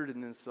ruptured.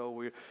 And then so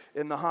we're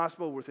in the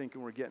hospital. We're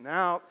thinking we're getting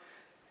out.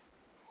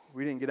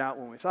 We didn't get out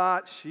when we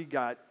thought. She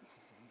got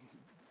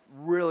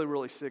really,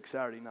 really sick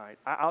Saturday night.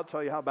 I'll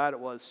tell you how bad it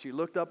was. She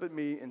looked up at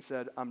me and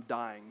said, "I'm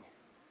dying."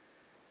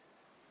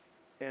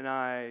 And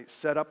I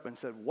sat up and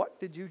said, "What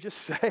did you just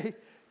say?"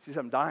 She said,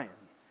 "I'm dying."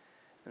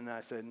 And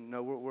I said,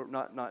 "No, we're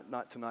not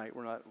tonight.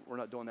 We're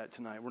not doing that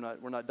tonight.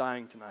 We're not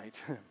dying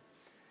tonight."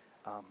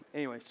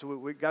 Anyway, so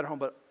we got her home,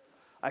 but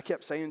I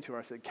kept saying to her,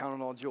 I said, "Count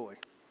on all joy.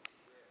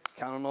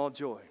 Count on all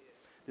joy.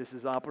 This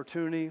is an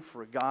opportunity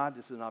for God.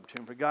 This is an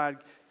opportunity for God."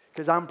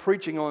 Because I'm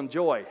preaching on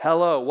joy.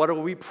 Hello, what are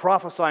we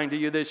prophesying to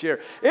you this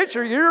year? It's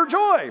your year of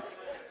joy.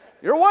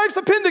 Your wife's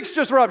appendix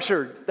just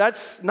ruptured.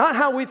 That's not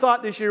how we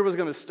thought this year was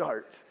going to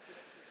start.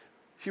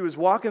 She was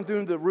walking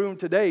through the room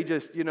today,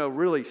 just,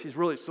 really, she's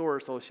really sore,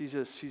 so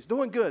she's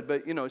doing good,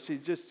 but,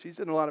 she's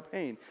in a lot of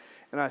pain.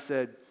 And I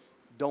said,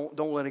 don't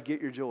let it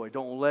get your joy.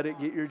 Don't let it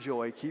get your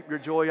joy. Keep your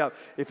joy up.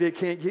 If it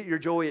can't get your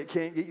joy, it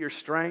can't get your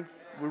strength.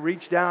 We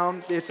reach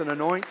down. It's an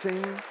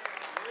anointing.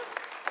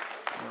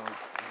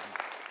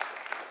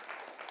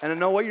 And I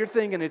know what you're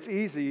thinking. It's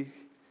easy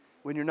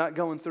when you're not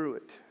going through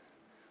it.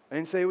 I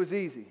didn't say it was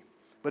easy,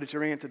 but it's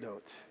your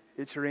antidote.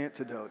 It's your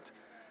antidote.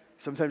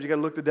 Sometimes you got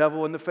to look the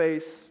devil in the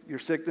face, your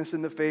sickness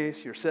in the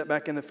face, your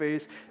setback in the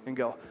face, and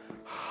go,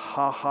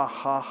 ha, ha,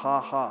 ha,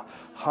 ha, ha,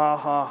 ha, ha,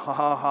 ha, ha,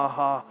 ha, ha,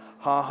 ha,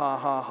 ha, ha,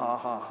 ha,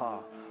 ha,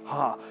 ha,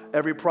 ha.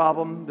 Every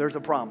problem, there's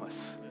a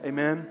promise.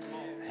 Amen.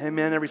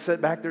 Amen. Every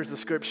setback, there's a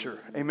scripture.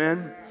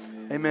 Amen.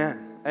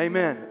 Amen.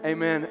 Amen,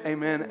 amen,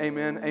 amen,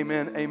 amen,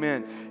 amen,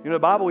 amen. The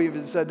Bible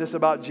even said this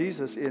about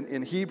Jesus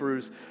in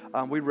Hebrews.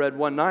 We read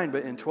 1:9,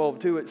 but in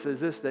 12:2 it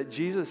says this, that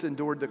Jesus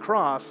endured the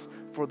cross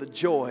for the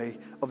joy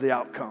of the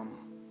outcome.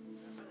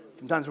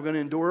 Sometimes we're going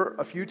to endure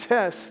a few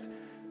tests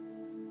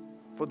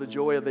for the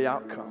joy of the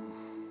outcome.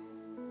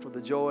 For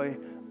the joy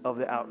of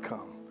the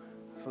outcome.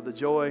 For the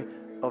joy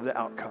of the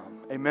outcome.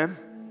 Amen,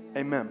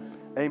 amen,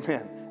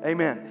 amen,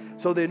 amen.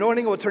 So the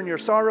anointing will turn your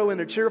sorrow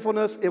into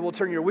cheerfulness. It will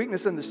turn your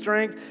weakness into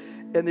strength.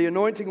 And the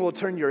anointing will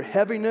turn your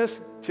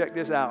heaviness, check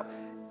this out,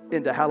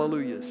 into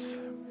hallelujahs.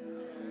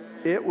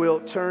 It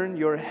will turn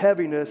your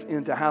heaviness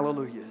into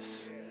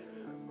hallelujahs.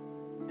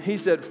 He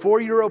said,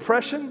 for your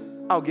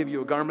oppression, I'll give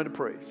you a garment of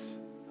praise.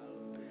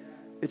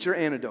 It's your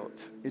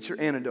antidote. It's your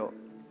antidote.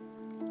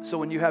 So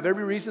when you have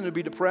every reason to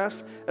be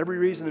depressed, every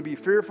reason to be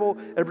fearful,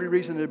 every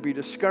reason to be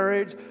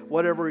discouraged,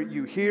 whatever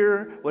you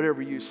hear,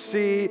 whatever you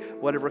see,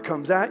 whatever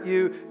comes at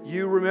you,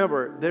 you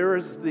remember there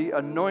is the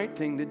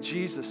anointing that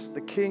Jesus,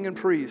 the King and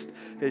Priest,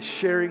 is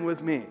sharing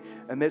with me.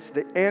 And it's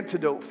the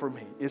antidote for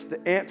me. It's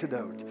the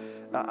antidote.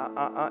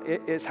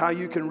 It's how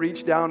you can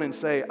reach down and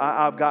say,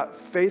 I've got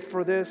faith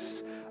for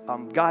this.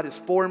 God is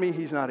for me.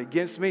 He's not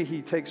against me.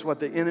 He takes what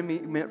the enemy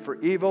meant for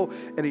evil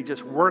and he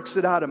just works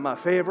it out in my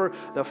favor.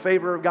 The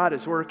favor of God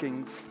is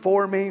working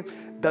for me.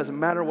 Doesn't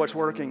matter what's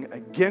working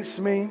against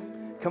me.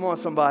 Come on,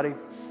 somebody.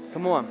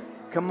 Come on.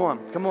 Come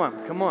on. Come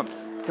on. Come on.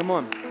 Come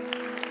on.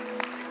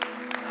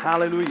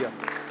 Hallelujah.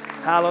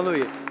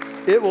 Hallelujah.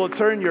 It will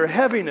turn your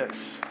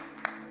heaviness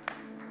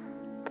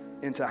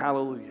into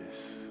hallelujahs.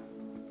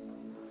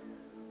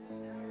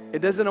 It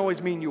doesn't always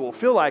mean you will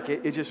feel like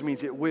it. It just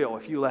means it will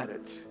if you let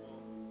it.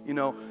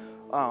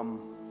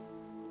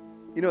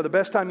 The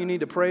best time you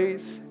need to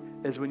praise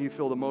is when you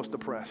feel the most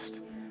depressed.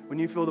 When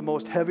you feel the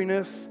most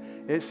heaviness,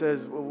 it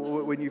says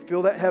when you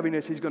feel that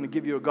heaviness, he's going to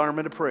give you a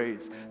garment of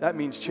praise. That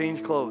means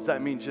change clothes.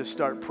 That means just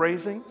start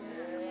praising.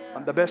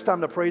 The best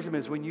time to praise him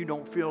is when you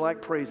don't feel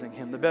like praising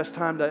him. The best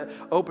time to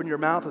open your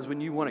mouth is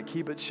when you want to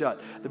keep it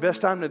shut. The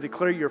best time to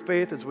declare your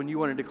faith is when you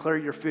want to declare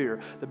your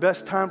fear. The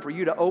best time for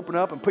you to open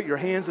up and put your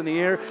hands in the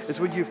air is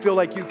when you feel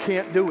like you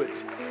can't do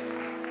it.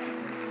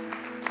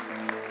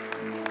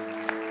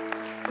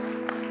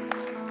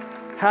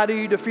 How do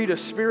you defeat a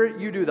spirit?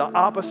 You do the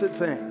opposite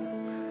thing.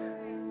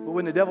 But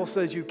when the devil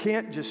says you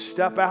can't, just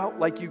step out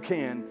like you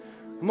can.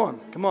 Come on,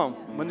 come on.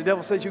 When the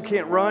devil says you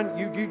can't run,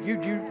 you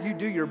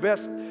do your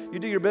best. You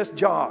do your best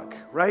jog,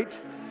 right?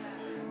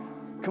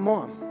 Come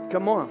on,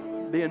 come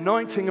on. The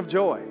anointing of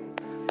joy.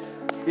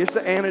 It's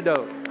the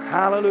antidote.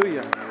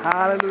 Hallelujah,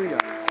 hallelujah.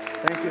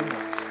 Thank you.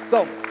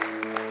 So,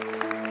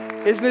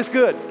 isn't this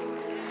good?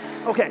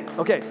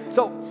 Okay.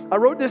 So I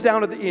wrote this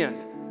down at the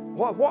end.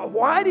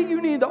 Why do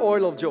you need the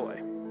oil of joy?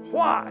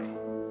 Why?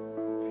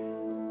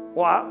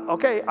 Well,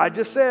 okay, I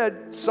just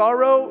said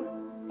sorrow,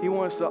 he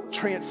wants to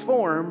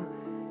transform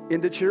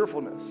into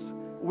cheerfulness.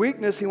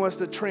 Weakness, he wants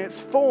to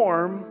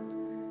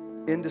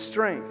transform into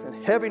strength.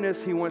 And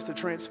heaviness, he wants to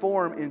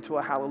transform into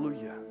a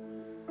hallelujah.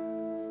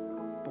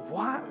 But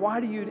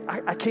why do you,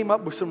 I came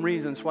up with some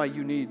reasons why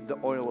you need the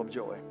oil of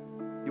joy.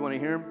 You want to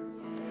hear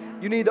them?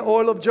 You need the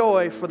oil of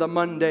joy for the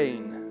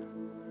mundane.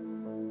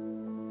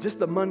 Just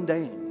the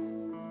mundane.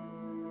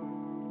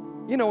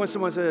 When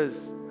someone says,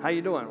 how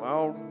you doing?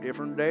 Well,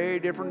 different day,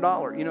 different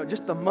dollar.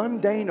 Just the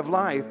mundane of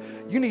life.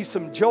 You need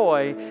some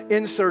joy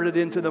inserted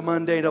into the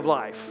mundane of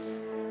life.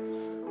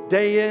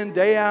 Day in,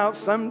 day out,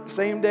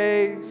 same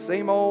day,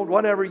 same old,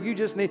 whatever. You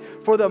just need,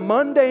 for the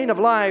mundane of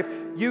life,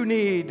 you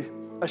need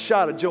a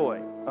shot of joy.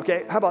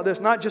 Okay, how about this?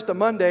 Not just the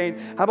mundane.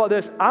 How about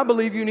this? I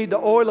believe you need the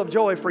oil of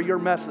joy for your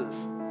messes.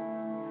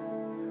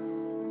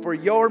 For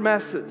your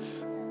messes.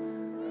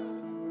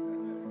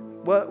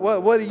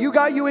 Whether you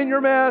got you in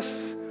your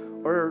mess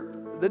or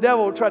the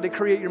devil tried to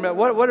create your mess,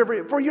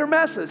 whatever, for your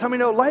messes. How many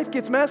know life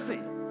gets messy?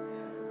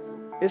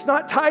 It's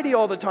not tidy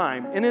all the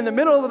time. And in the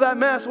middle of that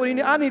mess, what do you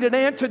need? I need an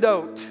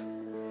antidote.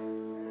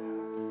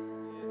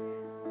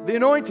 The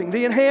anointing,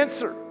 the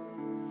enhancer.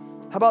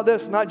 How about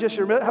this? Not just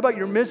how about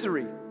your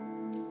misery?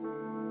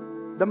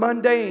 The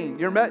mundane,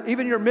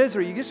 even your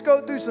misery. You just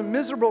go through some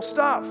miserable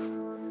stuff.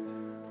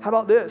 How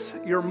about this?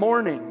 Your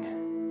mourning.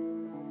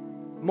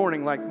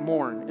 Mourning like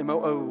mourn,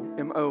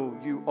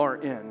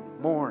 M-O-O-M-O-U-R-N,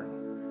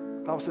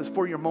 mourn. The Bible says,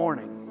 for your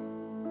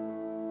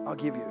mourning, I'll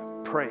give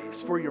you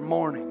praise. For your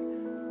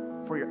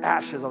mourning, for your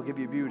ashes, I'll give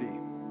you beauty.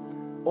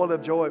 Oil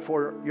of joy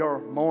for your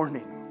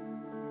mourning.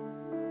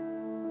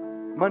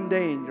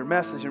 Mundane, your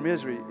messes, your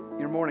misery,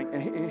 your mourning.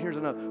 And here's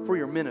another, for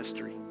your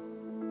ministry.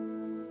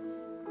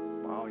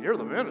 Oh, you're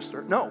the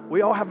minister. No,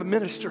 we all have a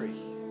ministry.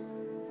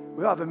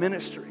 We all have a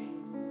ministry.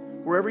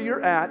 Wherever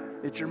you're at,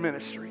 it's your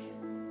ministry.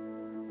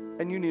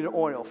 And you need an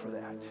oil for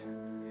that.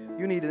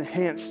 You need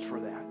enhanced for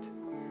that.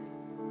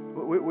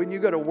 When you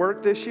go to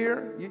work this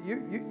year,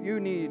 you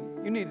need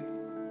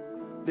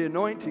the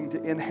anointing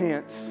to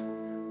enhance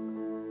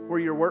where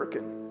you're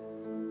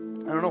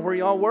working. I don't know where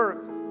y'all work,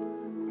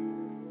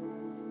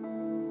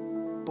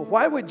 but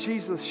why would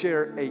Jesus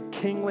share a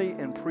kingly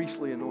and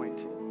priestly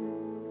anointing?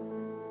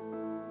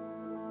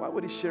 Why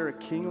would he share a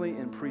kingly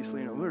and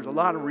priestly anointing? There's a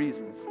lot of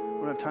reasons. We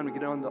don't have time to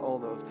get into all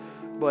those.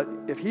 But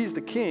if he's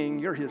the king,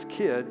 you're his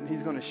kid, and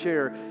he's going to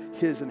share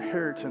his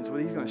inheritance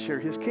with you. He's going to share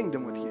his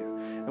kingdom with you.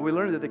 And we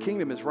learned that the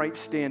kingdom is right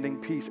standing,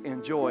 peace,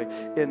 and joy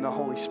in the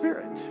Holy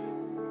Spirit.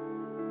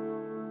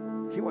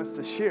 He wants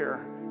to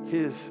share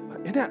his,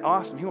 isn't that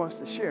awesome? He wants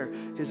to share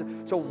his,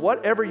 so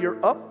whatever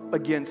you're up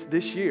against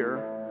this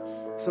year,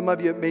 some of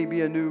you it may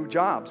be a new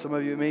job. Some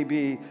of you it may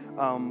be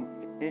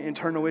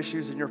internal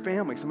issues in your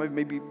family. Some of you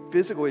may be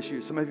physical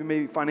issues. Some of you may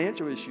be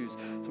financial issues.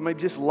 Some may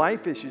be just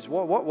life issues.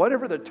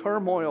 Whatever the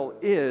turmoil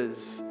is,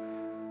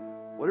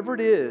 whatever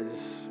it is,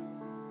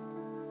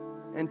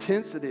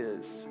 intense it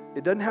is,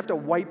 it doesn't have to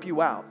wipe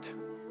you out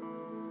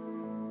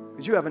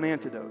because you have an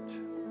antidote.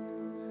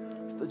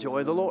 It's the joy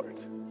of the Lord.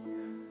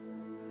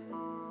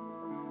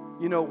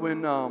 You know,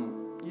 when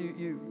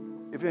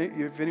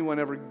if anyone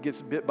ever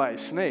gets bit by a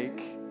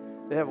snake,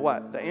 they have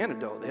what? The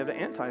antidote. They have the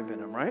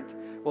anti-venom, right?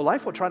 Well,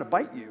 life will try to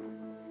bite you.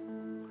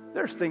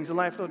 There's things in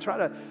life that will try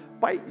to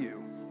bite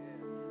you.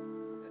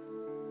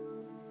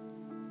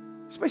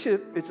 Especially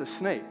if it's a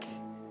snake.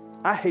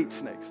 I hate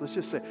snakes, let's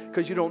just say,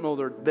 because you don't know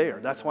they're there.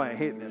 That's why I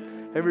hate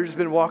them. Have you just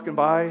been walking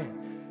by?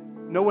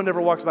 No one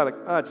ever walks by like,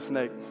 oh, it's a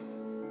snake.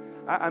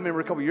 I remember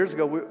a couple years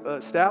ago, we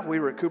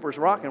were at Cooper's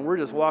Rock, and we're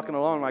just walking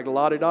along like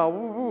la-di-da,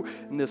 woo-woo,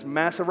 and this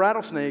massive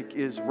rattlesnake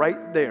is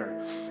right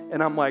there.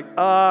 And I'm like,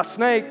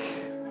 snake.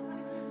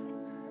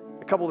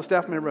 A couple of the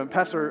staff members and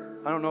Pastor,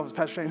 I don't know if it was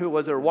Pastor Shane, who it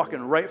was, they were walking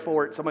right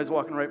for it. Somebody's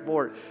walking right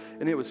for it,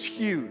 and it was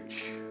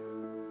huge.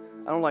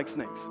 I don't like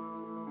snakes.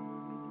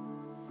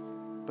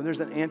 But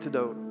there's an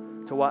antidote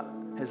to what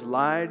has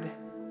lied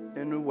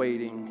in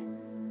waiting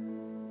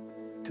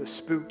to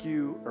spook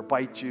you or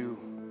bite you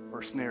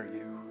or snare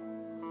you.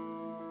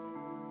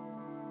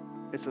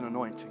 It's an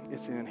anointing.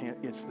 It's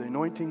the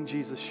anointing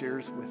Jesus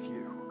shares with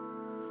you.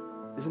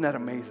 Isn't that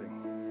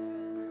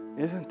amazing?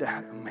 Isn't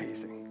that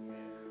amazing?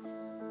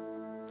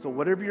 So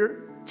whatever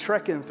you're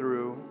trekking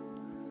through,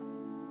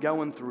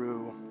 going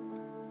through,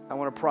 I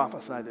want to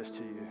prophesy this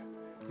to you.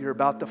 You're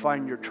about to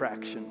find your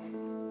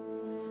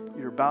traction.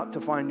 You're about to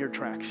find your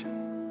traction.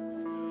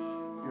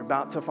 You're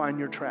about to find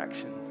your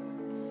traction.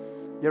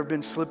 You ever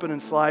been slipping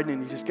and sliding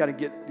and you just got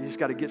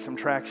to get some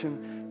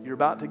traction? You're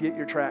about to get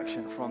your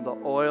traction from the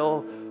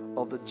oil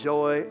of the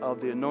joy of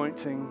the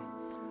anointing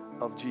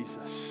of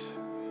Jesus.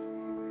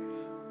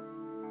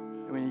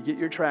 And when you get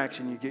your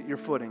traction, you get your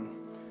footing,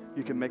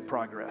 you can make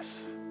progress.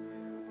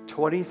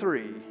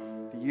 23,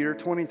 the year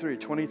 23.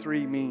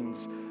 23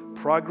 means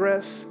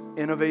progress,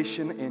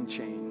 innovation, and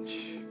change.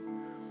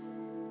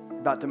 You're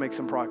about to make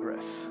some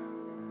progress.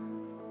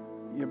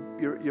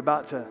 You're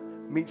about to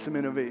meet some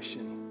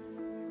innovation.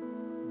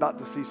 About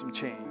to see some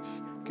change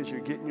because you're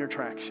getting your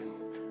traction.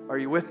 Are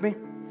you with me?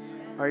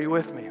 Are you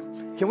with me?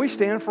 Can we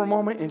stand for a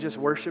moment and just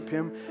worship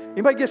him?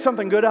 Anybody get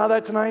something good out of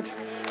that tonight?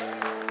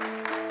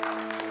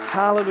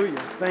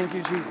 Hallelujah. Thank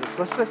you, Jesus.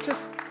 Let's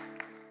just